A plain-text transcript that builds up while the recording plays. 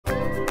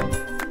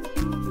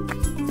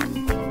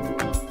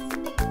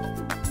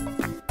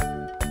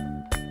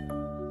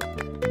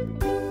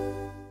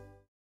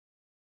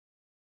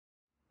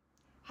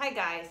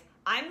Hi guys,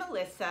 I'm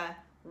Melissa.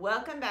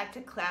 Welcome back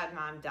to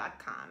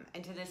CloudMom.com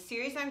and to the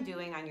series I'm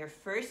doing on your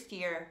first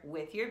year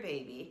with your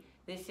baby.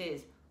 This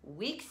is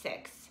week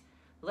 6.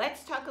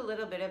 Let's talk a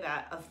little bit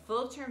about a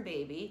full-term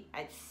baby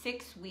at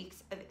 6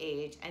 weeks of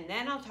age, and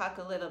then I'll talk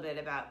a little bit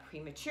about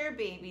premature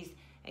babies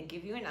and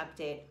give you an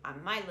update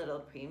on my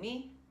little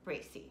Premie,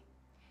 Bracey.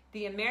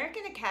 The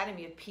American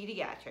Academy of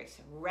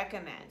Pediatrics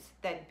recommends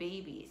that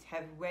babies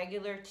have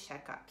regular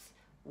checkups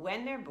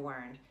when they're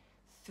born,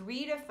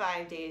 3 to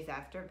 5 days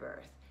after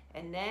birth,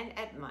 and then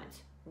at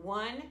months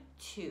 1,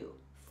 2,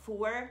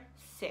 4,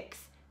 6,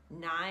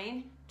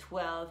 9,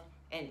 12,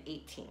 and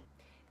 18.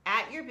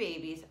 At your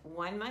baby's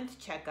 1 month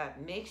checkup,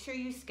 make sure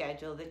you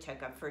schedule the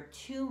checkup for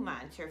 2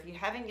 months, or if you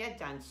haven't yet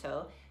done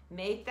so,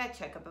 make that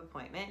checkup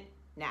appointment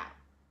now.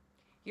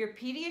 Your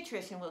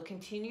pediatrician will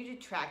continue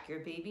to track your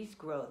baby's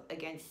growth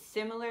against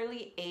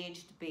similarly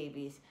aged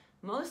babies,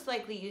 most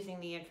likely using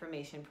the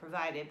information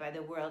provided by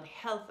the World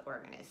Health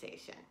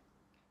Organization.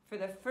 For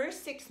the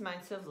first 6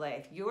 months of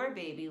life, your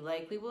baby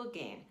likely will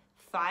gain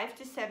 5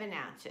 to 7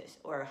 ounces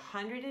or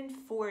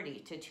 140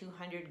 to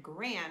 200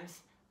 grams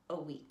a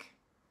week.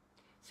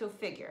 So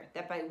figure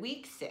that by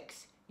week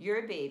 6,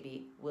 your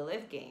baby will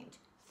have gained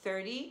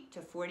 30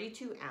 to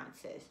 42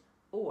 ounces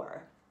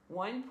or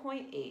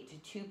 1.8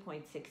 to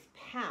 2.6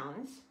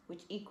 pounds,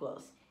 which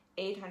equals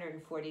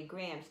 840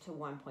 grams to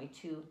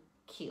 1.2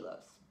 kilos.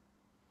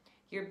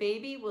 Your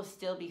baby will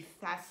still be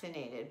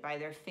fascinated by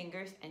their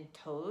fingers and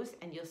toes,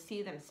 and you'll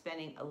see them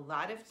spending a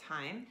lot of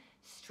time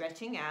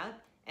stretching out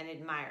and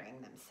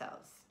admiring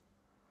themselves.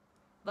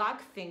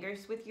 Lock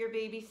fingers with your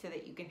baby so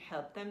that you can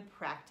help them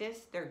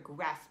practice their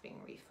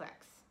grasping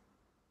reflex.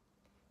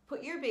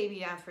 Put your baby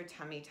down for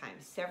tummy time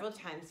several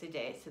times a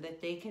day so that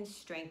they can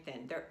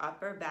strengthen their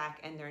upper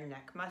back and their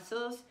neck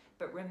muscles,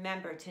 but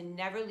remember to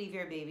never leave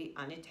your baby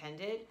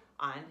unattended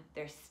on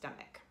their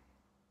stomach.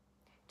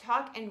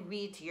 Talk and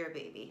read to your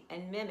baby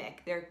and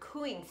mimic their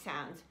cooing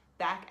sounds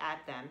back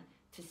at them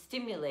to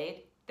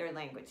stimulate their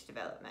language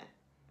development.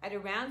 At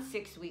around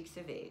 6 weeks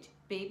of age,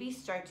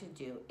 babies start to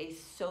do a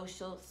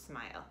social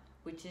smile,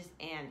 which is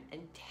an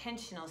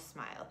intentional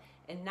smile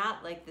and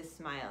not like the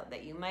smile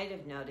that you might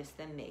have noticed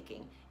them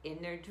making in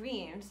their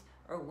dreams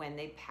or when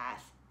they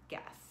pass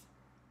gas.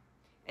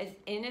 As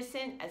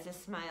innocent as a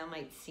smile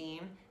might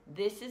seem,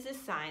 this is a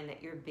sign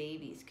that your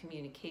baby's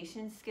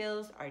communication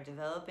skills are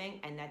developing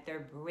and that their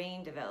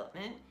brain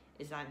development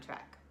is on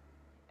track.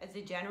 As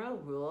a general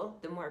rule,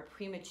 the more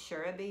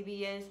premature a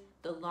baby is,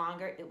 the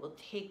longer it will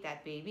take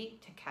that baby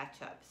to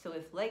catch up. So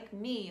if, like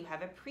me, you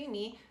have a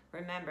preemie,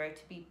 remember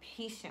to be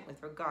patient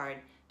with regard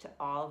to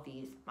all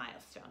these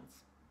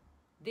milestones.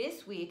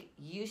 This week,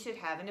 you should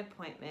have an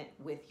appointment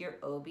with your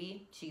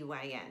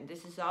OBGYN.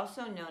 This is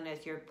also known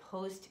as your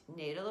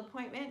postnatal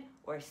appointment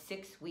or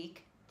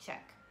 6-week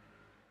check.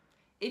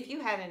 If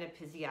you had an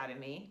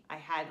episiotomy, I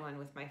had one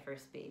with my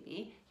first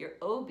baby, your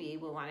OB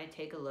will want to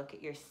take a look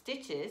at your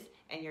stitches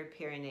and your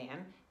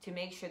perineum to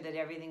make sure that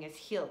everything is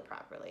healed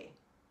properly.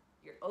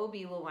 Your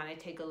OB will want to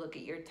take a look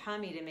at your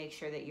tummy to make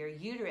sure that your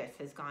uterus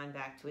has gone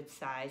back to its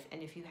size,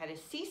 and if you had a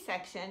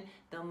C-section,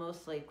 they'll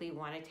most likely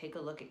want to take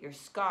a look at your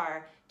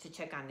scar to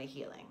check on the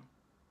healing.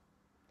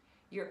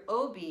 Your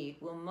OB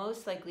will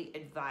most likely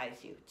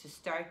advise you to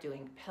start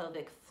doing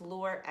pelvic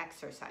floor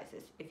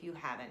exercises if you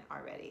haven't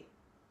already.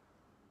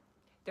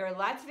 There are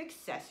lots of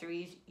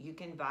accessories you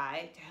can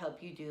buy to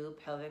help you do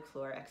pelvic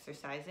floor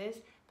exercises,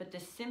 but the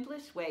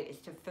simplest way is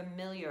to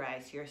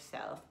familiarize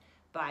yourself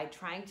by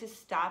trying to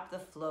stop the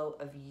flow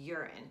of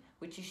urine,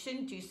 which you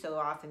shouldn't do so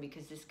often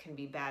because this can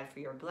be bad for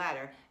your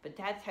bladder, but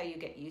that's how you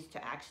get used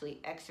to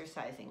actually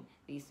exercising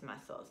these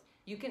muscles.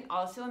 You can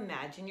also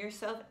imagine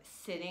yourself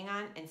sitting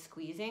on and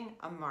squeezing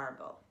a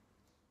marble.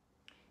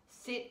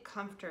 Sit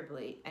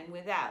comfortably and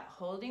without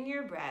holding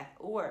your breath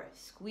or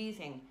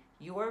squeezing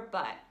your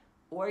butt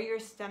or your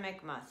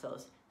stomach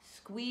muscles.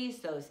 Squeeze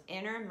those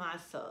inner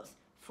muscles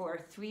for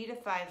 3 to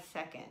 5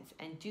 seconds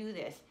and do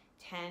this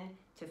 10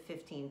 to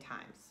 15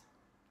 times.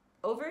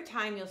 Over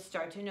time, you'll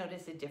start to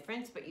notice a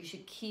difference, but you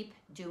should keep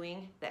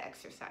doing the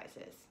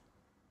exercises.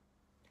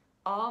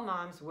 All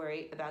moms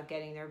worry about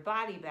getting their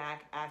body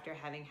back after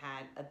having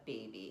had a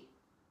baby.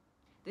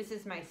 This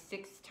is my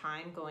 6th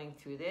time going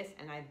through this,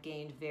 and I've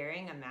gained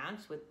varying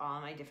amounts with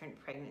all my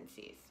different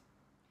pregnancies.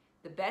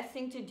 The best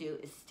thing to do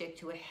is stick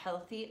to a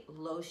healthy,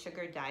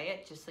 low-sugar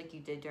diet, just like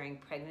you did during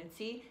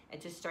pregnancy, and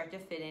to start to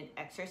fit in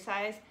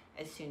exercise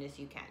as soon as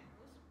you can.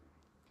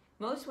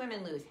 Most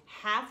women lose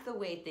half the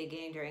weight they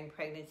gain during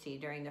pregnancy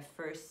during the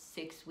first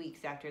 6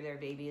 weeks after their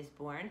baby is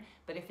born,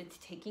 but if it's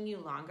taking you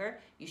longer,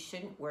 you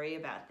shouldn't worry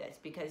about this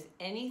because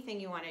anything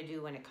you want to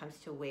do when it comes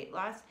to weight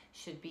loss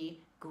should be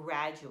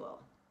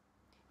gradual.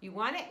 You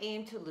want to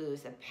aim to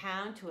lose 1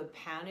 pound to 1.5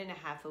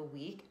 pounds a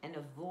week and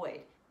avoid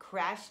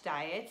crash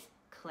diets,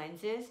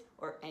 cleanses,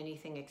 or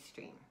anything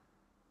extreme.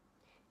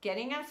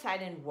 Getting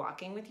outside and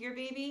walking with your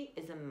baby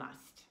is a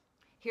must.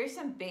 Here's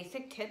some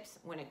basic tips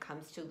when it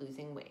comes to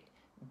losing weight.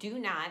 Do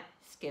not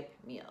skip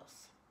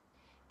meals.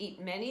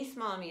 Eat many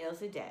small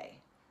meals a day.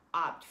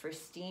 Opt for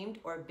steamed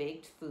or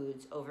baked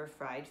foods over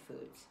fried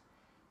foods.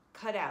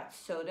 Cut out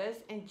sodas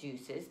and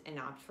juices and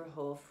opt for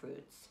whole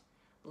fruits.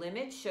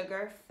 Limit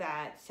sugar,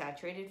 fat,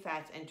 saturated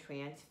fats, and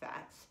trans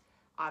fats.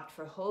 Opt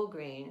for whole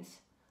grains.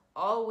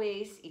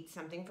 Always eat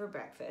something for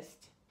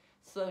breakfast.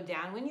 Slow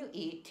down when you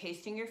eat,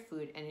 tasting your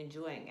food and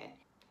enjoying it.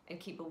 And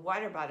keep a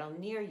water bottle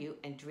near you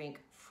and drink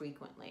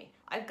frequently.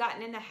 I've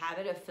gotten in the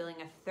habit of filling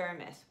a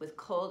thermos with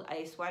cold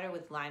ice water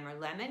with lime or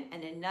lemon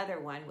and another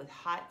one with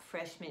hot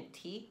fresh mint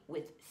tea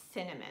with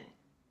cinnamon.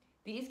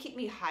 These keep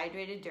me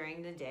hydrated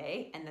during the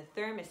day, and the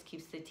thermos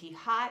keeps the tea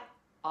hot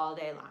all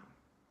day long.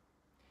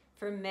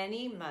 For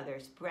many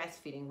mothers,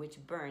 breastfeeding,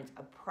 which burns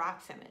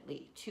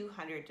approximately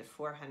 200 to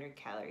 400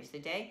 calories a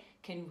day,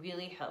 can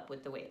really help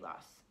with the weight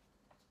loss.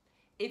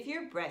 If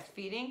you're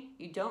breastfeeding,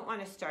 you don't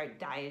want to start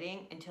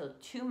dieting until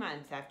 2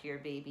 months after your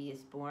baby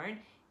is born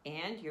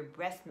and your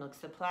breast milk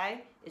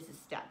supply is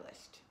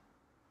established.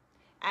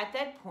 At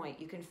that point,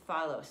 you can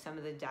follow some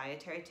of the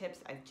dietary tips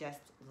I've just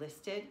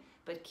listed,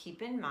 but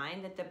keep in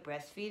mind that the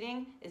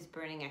breastfeeding is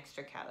burning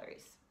extra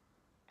calories.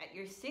 At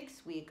your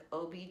 6-week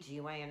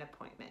OBGYN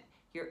appointment,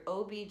 your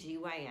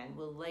OBGYN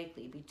will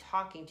likely be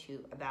talking to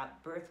you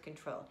about birth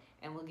control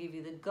and will give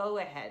you the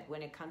go-ahead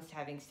when it comes to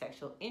having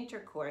sexual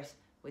intercourse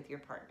with your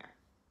partner.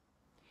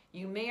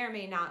 You may or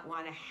may not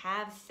want to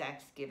have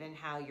sex given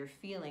how you're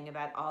feeling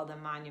about all the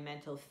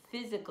monumental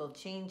physical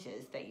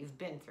changes that you've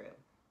been through.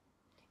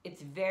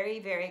 It's very,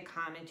 very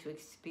common to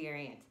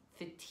experience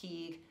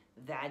fatigue,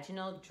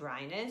 vaginal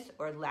dryness,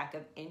 or lack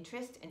of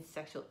interest in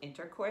sexual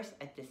intercourse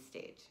at this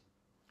stage.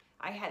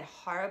 I had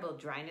horrible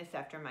dryness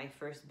after my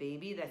first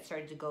baby that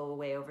started to go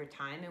away over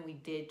time, and we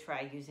did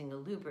try using a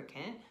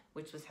lubricant,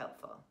 which was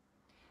helpful.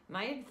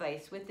 My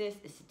advice with this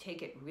is to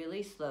take it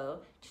really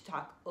slow, to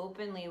talk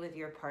openly with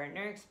your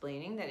partner,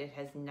 explaining that it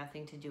has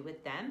nothing to do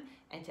with them,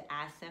 and to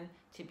ask them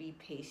to be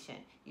patient.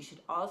 You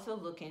should also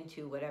look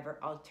into whatever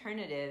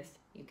alternatives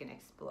you can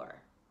explore.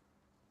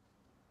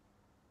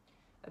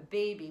 A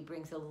baby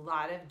brings a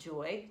lot of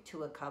joy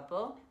to a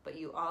couple, but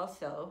you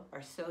also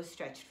are so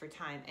stretched for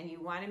time, and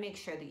you want to make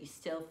sure that you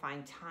still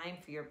find time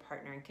for your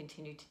partner and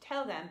continue to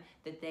tell them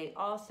that they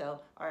also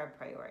are a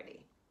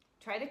priority.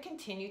 Try to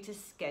continue to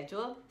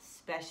schedule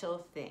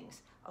special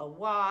things. A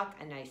walk,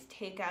 a nice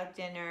takeout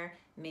dinner,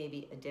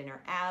 maybe a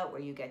dinner out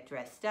where you get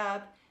dressed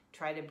up.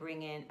 Try to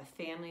bring in a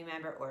family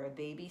member or a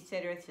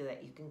babysitter so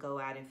that you can go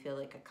out and feel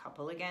like a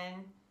couple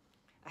again.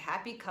 A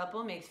happy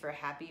couple makes for a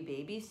happy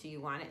baby, so you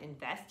want to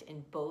invest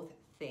in both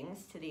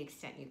things to the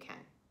extent you can.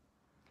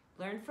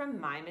 Learn from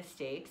my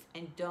mistakes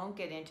and don't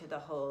get into the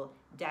whole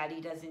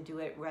daddy doesn't do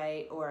it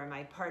right or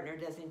my partner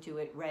doesn't do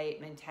it right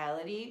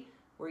mentality,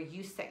 where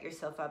you set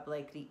yourself up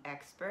like the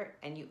expert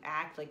and you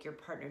act like your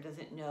partner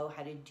doesn't know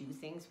how to do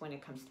things when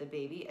it comes to the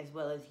baby as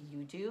well as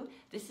you do.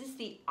 This is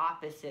the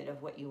opposite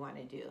of what you want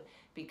to do,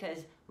 because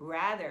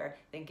rather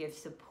than give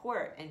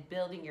support and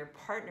building your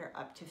partner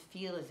up to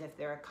feel as if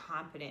they're a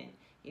competent,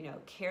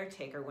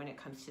 caretaker when it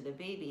comes to the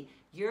baby,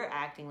 you're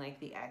acting like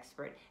the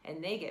expert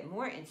and they get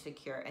more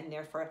insecure and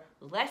therefore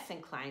less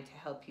inclined to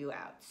help you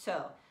out.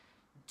 So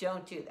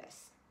don't do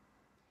this.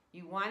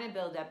 You want to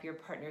build up your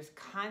partner's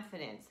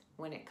confidence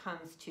when it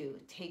comes to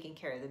taking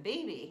care of the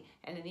baby.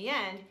 And in the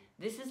end,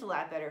 this is a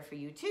lot better for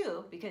you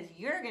too, because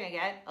you're going to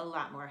get a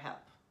lot more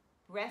help.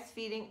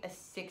 Breastfeeding a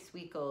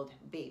 6-week-old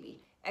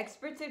baby.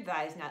 Experts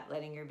advise not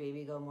letting your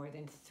baby go more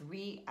than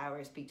 3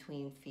 hours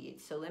between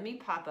feeds. So let me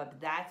pop up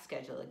that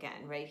schedule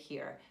again right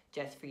here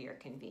just for your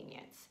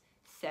convenience.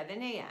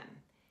 7 a.m.,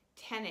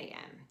 10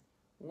 a.m.,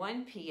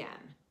 1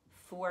 p.m.,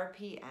 4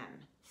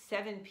 p.m.,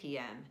 7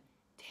 p.m.,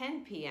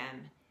 10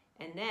 p.m.,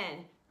 and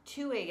then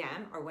 2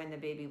 a.m. or when the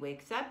baby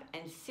wakes up,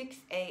 and 6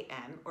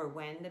 a.m. or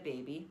when the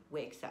baby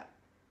wakes up.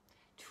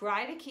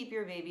 Try to keep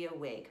your baby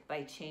awake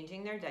by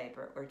changing their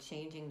diaper or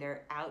changing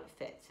their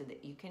outfit so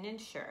that you can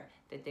ensure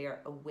that they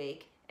are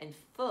awake and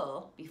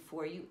full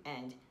before you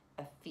end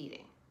a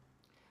feeding.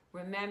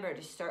 Remember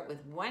to start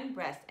with one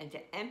breast and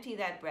to empty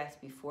that breast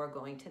before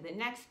going to the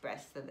next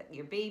breast so that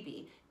your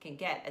baby can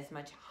get as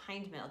much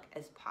hind milk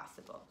as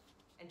possible.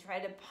 And try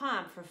to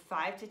pump for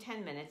 5 to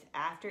 10 minutes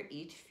after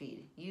each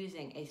feed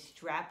using a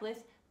strapless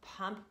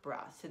pump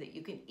bra so that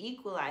you can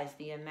equalize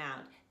the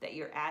amount that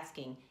you're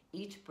asking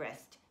each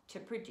breast to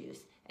produce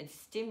and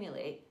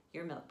stimulate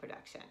your milk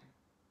production.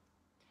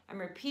 I'm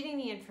repeating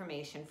the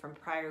information from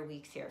prior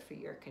weeks here for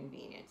your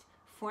convenience.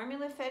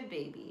 Formula-fed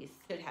babies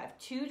should have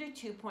 2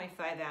 to 2.5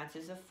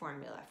 ounces of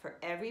formula for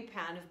every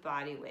pound of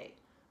body weight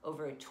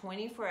over a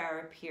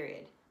 24-hour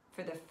period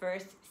for the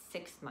first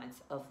 6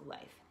 months of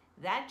life.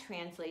 That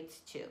translates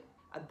to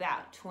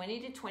about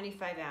 20 to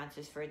 25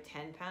 ounces for a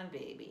 10-pound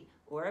baby,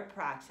 or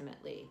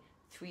approximately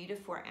 3 to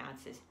 4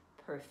 ounces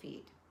per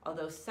feed.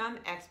 Although some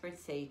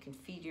experts say you can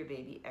feed your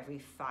baby every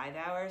 5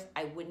 hours,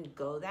 I wouldn't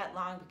go that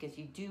long because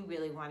you do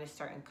really want to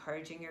start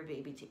encouraging your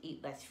baby to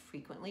eat less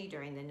frequently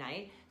during the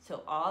night.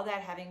 So all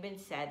that having been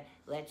said,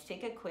 let's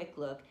take a quick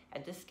look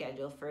at the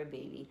schedule for a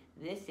baby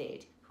this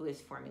age who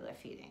is formula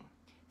feeding.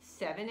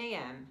 7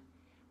 a.m.,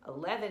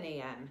 11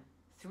 a.m.,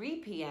 3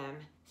 p.m.,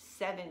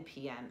 7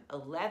 p.m.,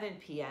 11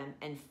 p.m.,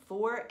 and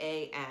 4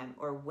 a.m.,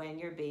 or when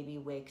your baby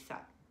wakes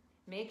up.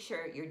 Make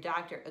sure your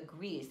doctor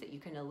agrees that you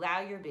can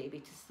allow your baby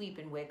to sleep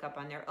and wake up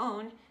on their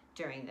own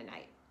during the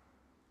night.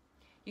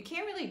 You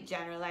can't really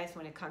generalize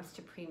when it comes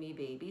to preemie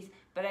babies,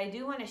 but I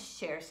do want to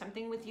share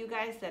something with you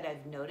guys that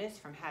I've noticed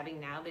from having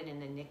now been in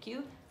the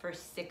NICU for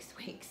 6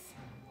 weeks.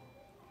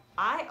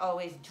 I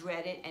always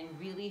dreaded and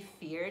really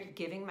feared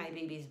giving my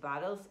babies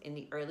bottles in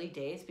the early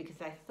days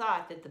because I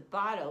thought that the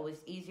bottle was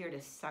easier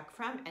to suck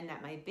from and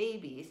that my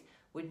babies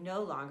would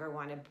no longer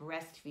want to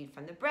breastfeed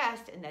from the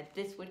breast, and that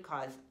this would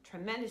cause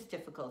tremendous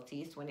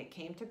difficulties when it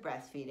came to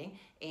breastfeeding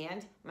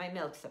and my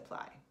milk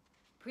supply.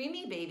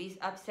 Preemie babies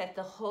upset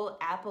the whole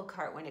apple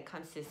cart when it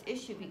comes to this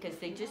issue because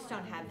they just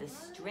don't have the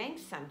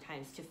strength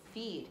sometimes to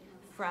feed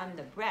from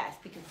the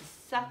breast because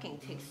the sucking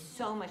takes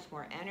so much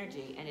more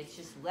energy, and it's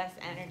just less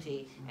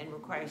energy and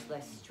requires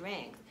less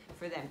strength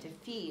for them to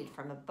feed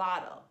from a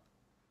bottle.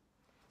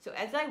 So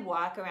as I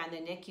walk around the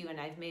NICU, and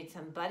I've made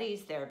some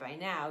buddies there by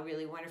now,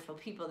 really wonderful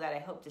people that I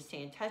hope to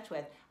stay in touch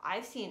with,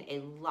 I've seen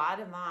a lot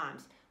of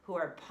moms who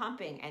are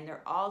pumping and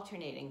they're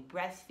alternating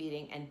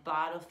breastfeeding and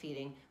bottle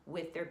feeding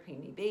with their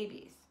preemie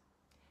babies.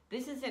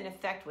 This is in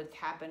effect what's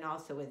happened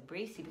also with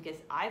Bracey because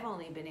I've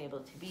only been able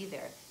to be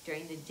there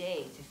during the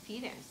day to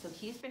feed him. So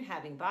he's been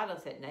having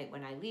bottles at night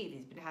when I leave.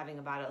 He's been having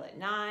a bottle at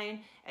 9,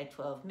 at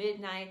 12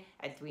 midnight,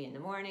 at 3 in the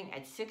morning,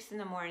 at 6 in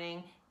the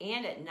morning,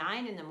 and at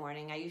 9 in the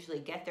morning. I usually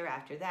get there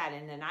after that,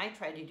 and then I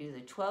try to do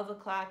the 12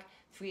 o'clock,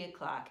 3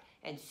 o'clock,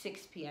 and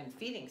 6 p.m.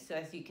 feedings. So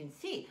as you can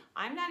see,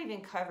 I'm not even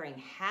covering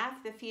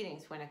half the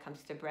feedings when it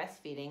comes to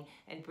breastfeeding,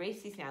 and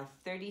Bracey's now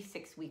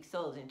 36 weeks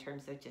old in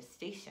terms of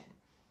gestation.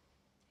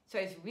 So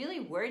I was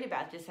really worried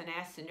about this, and I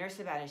asked the nurse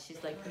about it.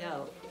 She's like,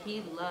 no,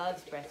 he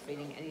loves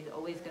breastfeeding and he's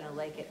always gonna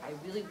like it. I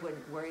really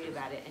wouldn't worry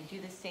about it. And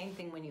do the same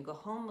thing when you go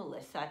home,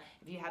 Melissa.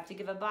 If you have to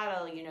give a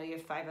bottle, you know, you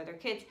have 5 other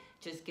kids,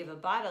 just give a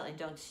bottle and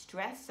don't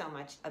stress so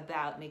much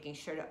about making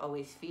sure to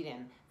always feed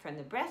him from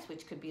the breast,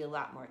 which could be a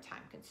lot more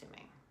time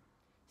consuming.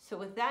 So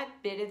with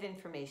that bit of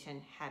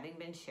information having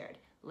been shared,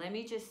 let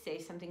me just say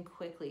something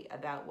quickly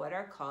about what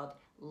are called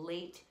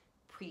late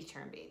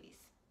preterm babies.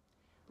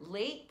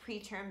 Late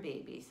preterm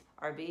babies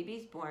are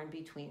babies born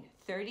between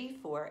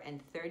 34 and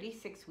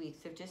 36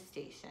 weeks of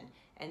gestation,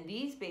 and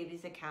these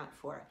babies account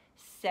for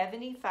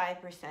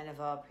 75% of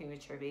all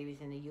premature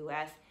babies in the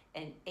U.S.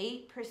 and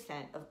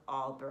 8% of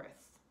all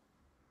births.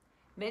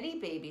 Many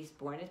babies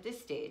born at this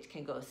stage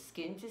can go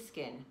skin to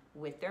skin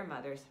with their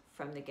mothers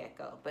from the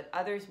get-go, but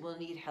others will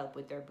need help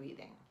with their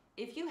breathing.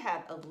 If you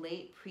have a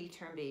late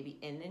preterm baby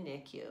in the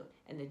NICU,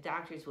 and the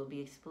doctors will be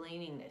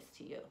explaining this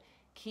to you,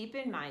 keep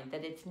in mind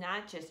that it's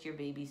not just your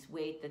baby's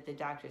weight that the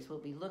doctors will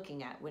be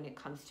looking at when it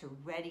comes to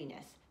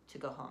readiness to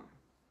go home.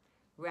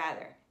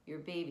 Rather, your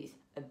baby's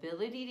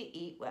ability to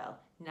eat well,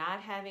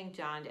 not having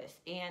jaundice,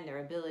 and their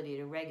ability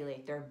to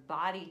regulate their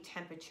body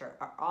temperature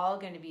are all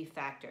going to be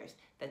factors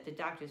that the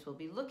doctors will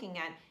be looking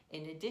at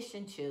in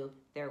addition to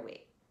their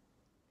weight.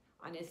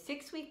 On his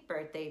 6-week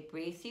birthday,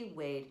 Bracey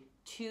weighed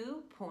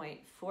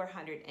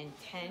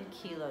 2,410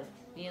 kilos,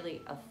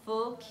 nearly a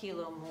full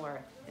kilo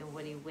more than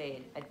what he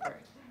weighed at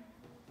birth.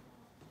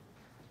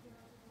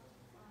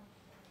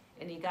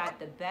 And he got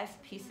the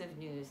best piece of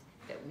news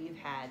that we've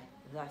had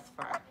thus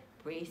far.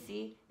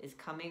 Bracey is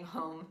coming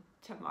home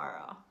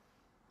tomorrow.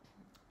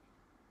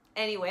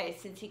 Anyway,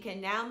 since he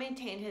can now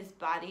maintain his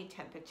body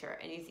temperature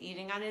and he's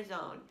eating on his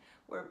own,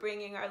 we're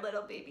bringing our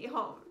little baby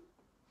home.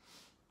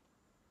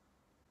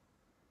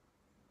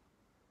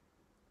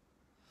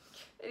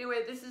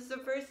 Anyway, this is the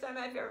first time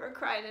I've ever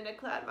cried in a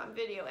CloudMom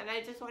video, and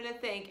I just want to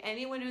thank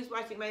anyone who's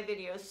watching my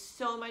videos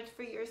so much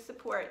for your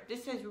support.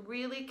 This has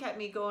really kept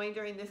me going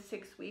during this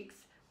 6 weeks.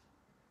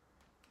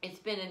 It's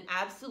been an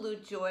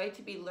absolute joy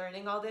to be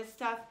learning all this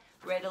stuff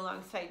right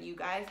alongside you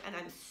guys, and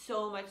I'm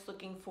so much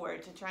looking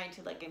forward to trying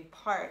to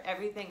impart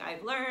everything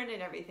I've learned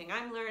and everything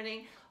I'm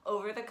learning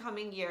over the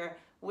coming year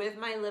with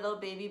my little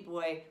baby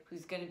boy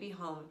who's going to be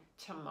home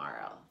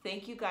tomorrow.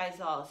 Thank you guys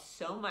all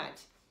so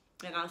much,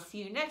 and I'll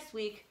see you next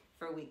week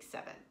for week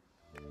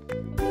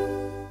 7.